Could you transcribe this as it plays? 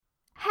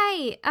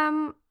Hey,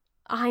 I'm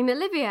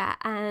Olivia,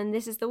 and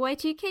this is the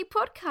Y2K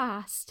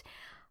podcast.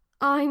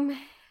 I'm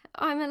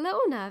a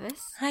little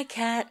nervous. Hi,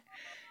 Kat.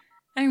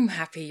 I'm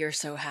happy you're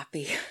so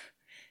happy.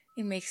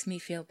 It makes me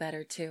feel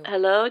better too.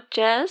 Hello,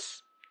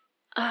 Jess.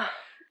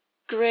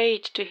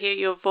 Great to hear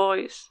your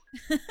voice.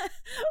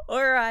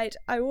 All right,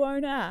 I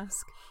won't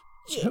ask.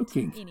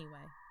 Joking. Anyway.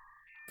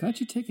 Can't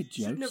you take a joke,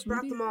 Shouldn't have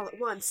brought sweetie? them all at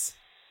once.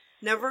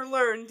 Never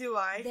learn, do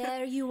I?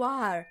 There you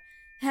are.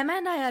 Him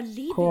and I are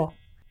leaving. Cool.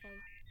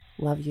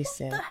 Love you,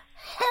 Sue. What the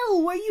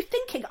hell were you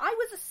thinking? I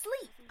was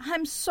asleep.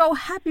 I'm so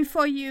happy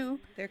for you.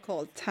 They're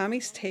called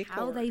Tommy's Takeover.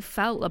 How they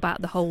felt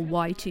about the whole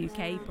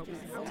Y2K problem.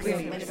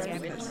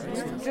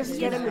 Just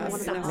get him in one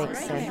of the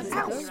Makes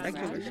sense.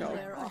 Regular show.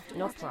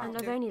 No And problem.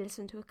 I've only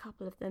listened to a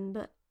couple of them,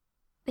 but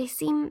they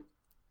seem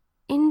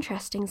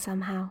interesting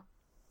somehow.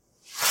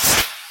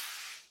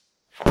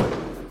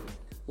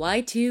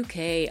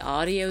 Y2K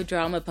audio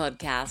drama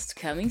podcast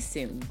coming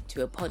soon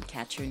to a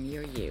podcatcher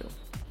near you.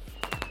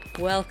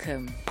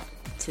 Welcome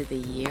to the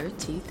year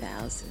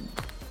 2000.